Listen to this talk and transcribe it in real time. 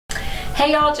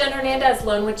Hey y'all, Jen Hernandez,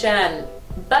 Loan with Jen.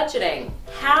 Budgeting.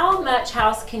 How much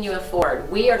house can you afford?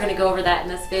 We are going to go over that in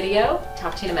this video.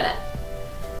 Talk to you in a minute.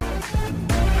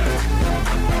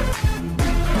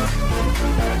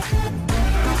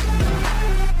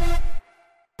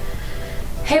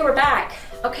 Hey, we're back.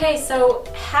 Okay, so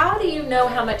how do you know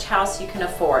how much house you can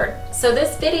afford? So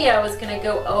this video is going to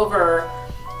go over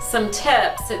some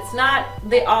tips. It's not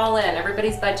the all-in.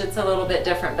 Everybody's budget's a little bit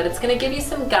different, but it's going to give you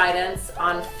some guidance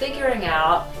on figuring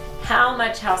out how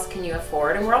much house can you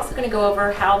afford. And we're also going to go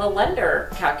over how the lender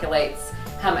calculates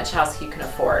how much house you can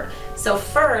afford. So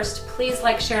first, please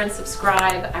like, share, and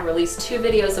subscribe. I release 2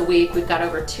 videos a week. We've got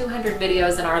over 200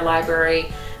 videos in our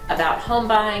library about home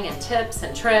buying and tips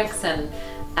and tricks and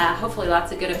hopefully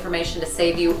lots of good information to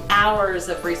save you hours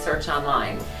of research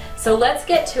online. So let's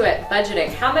get to it. Budgeting.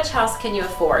 How much house can you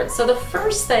afford? So the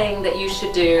first thing that you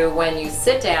should do when you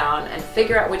sit down and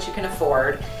figure out what you can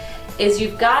afford is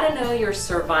you've got to know your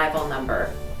survival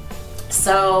number.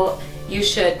 So you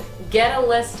should get a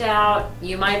list out.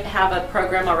 You might have a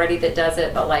program already that does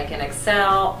it, but like in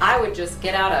Excel, I would just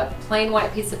get out a plain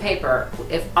white piece of paper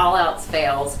if all else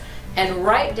fails and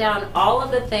write down all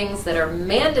of the things that are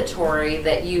mandatory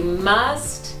that you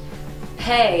must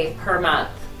pay per month.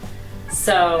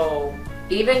 So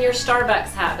even your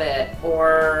Starbucks habit,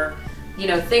 or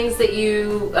things that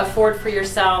you afford for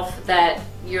yourself that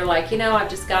you're like, I've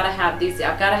just got to have these.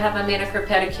 I've got to have a manicure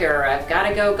pedicure. I've got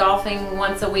to go golfing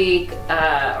once a week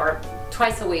or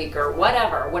twice a week, or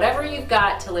whatever you've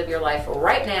got to live your life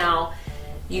right now,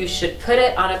 you should put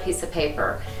it on a piece of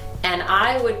paper. And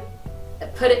I would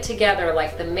put it together,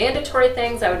 like the mandatory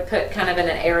things I would put kind of in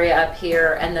an area up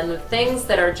here, and then the things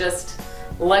that are just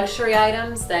luxury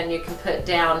items, then you can put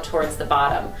down towards the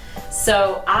bottom.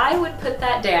 So I would put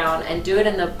that down and do it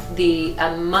in the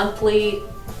monthly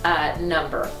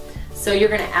number. So you're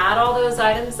going to add all those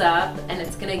items up, and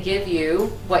it's going to give you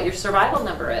what your survival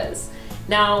number is.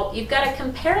 Now you've got to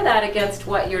compare that against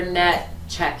what your net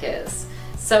check is.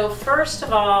 So first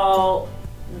of all,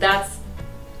 that's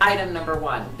item number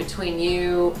 1 between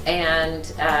you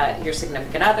and your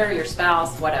significant other, your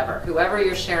spouse, whoever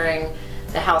you're sharing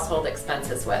the household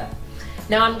expenses with.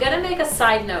 Now I'm going to make a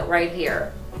side note right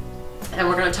here, and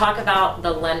we're going to talk about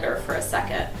the lender for a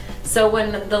second. So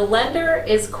when the lender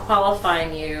is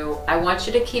qualifying you, I want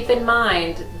you to keep in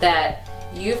mind that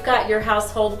you've got your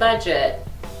household budget,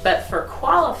 but for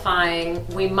qualifying,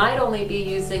 we might only be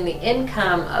using the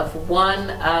income of one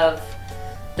of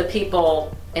the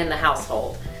people in the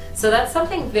household. So that's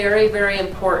something very, very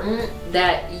important,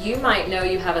 that you might know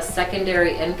you have a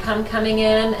secondary income coming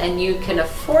in and you can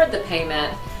afford the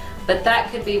payment, but that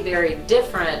could be very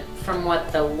different from what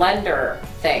the lender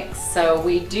thinks. So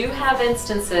we do have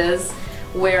instances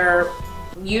where,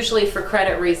 usually for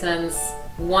credit reasons,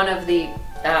 one of the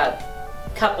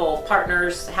couple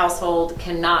partners household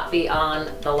cannot be on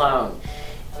the loan.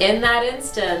 In that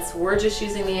instance, we're just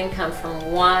using the income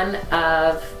from one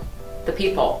of the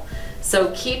people.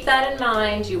 So keep that in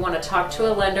mind. You want to talk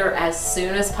to a lender as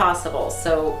soon as possible.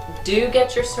 So do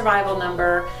get your survival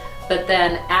number, but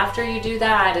then after you do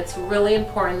that, it's really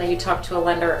important that you talk to a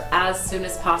lender as soon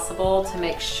as possible to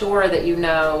make sure that you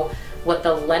know what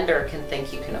the lender can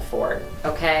think you can afford,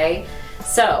 okay?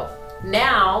 So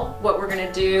now what we're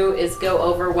going to do is go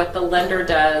over what the lender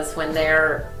does when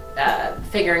they're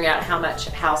figuring out how much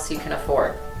house you can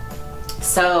afford.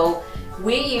 So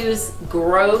we use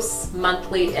gross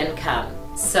monthly income.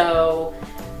 So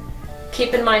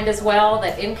keep in mind as well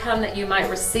that income that you might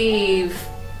receive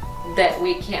that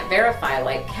we can't verify,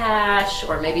 like cash,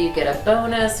 or maybe you get a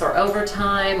bonus or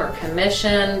overtime or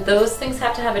commission, those things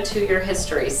have to have a 2-year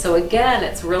history. So again,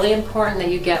 it's really important that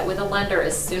you get with a lender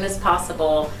as soon as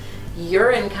possible.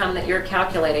 Your income that you're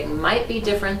calculating might be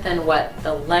different than what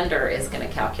the lender is going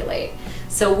to calculate.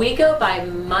 So we go by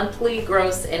monthly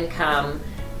gross income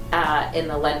in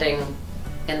the lending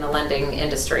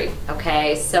industry.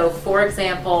 Okay, so for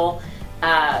example,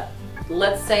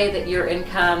 let's say that your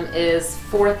income is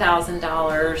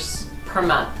 $4,000 per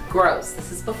month gross.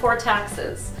 This is before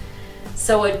taxes.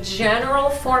 So a general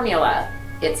formula,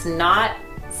 it's not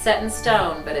set in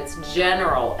stone, but it's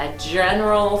general. A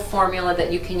general formula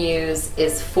that you can use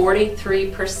is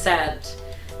 43%.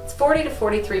 It's 40 to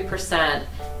 43%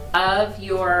 of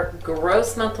your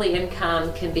gross monthly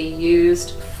income can be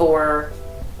used for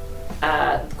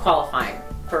qualifying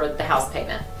for the house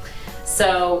payment.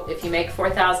 So if you make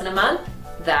 $4,000 a month,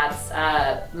 that's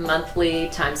monthly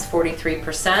times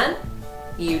 43%,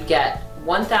 you'd get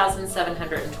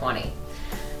 $1,720.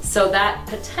 So that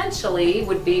potentially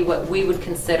would be what we would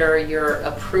consider your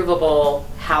approvable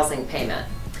housing payment.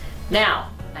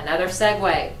 Now, another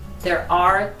segue. there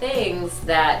are things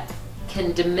that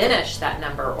can diminish that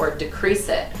number or decrease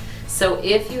it. So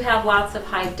if you have lots of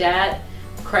high debt,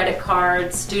 credit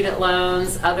cards, student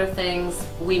loans, other things,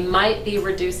 we might be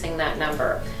reducing that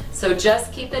number. So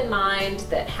just keep in mind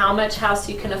that how much house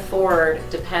you can afford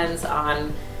depends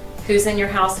on who's in your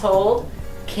household.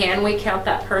 Can we count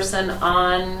that person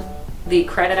on the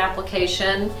credit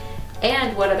application,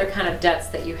 and what other kind of debts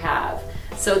that you have.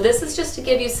 So this is just to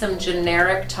give you some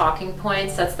generic talking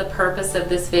points. That's the purpose of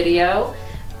this video.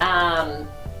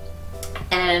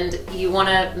 And you want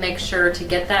to make sure to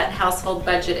get that household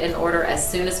budget in order as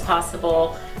soon as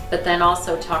possible, but then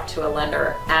also talk to a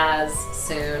lender as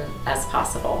soon as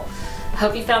possible.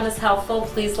 Hope you found this helpful.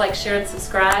 Please like, share, and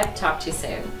subscribe. Talk to you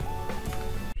soon.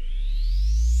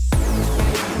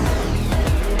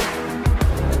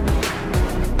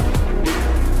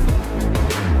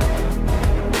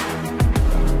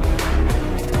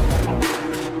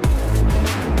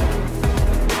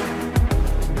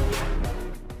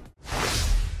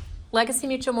 Legacy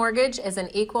Mutual Mortgage is an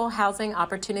equal housing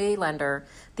opportunity lender.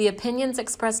 The opinions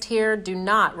expressed here do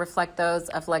not reflect those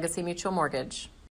of Legacy Mutual Mortgage.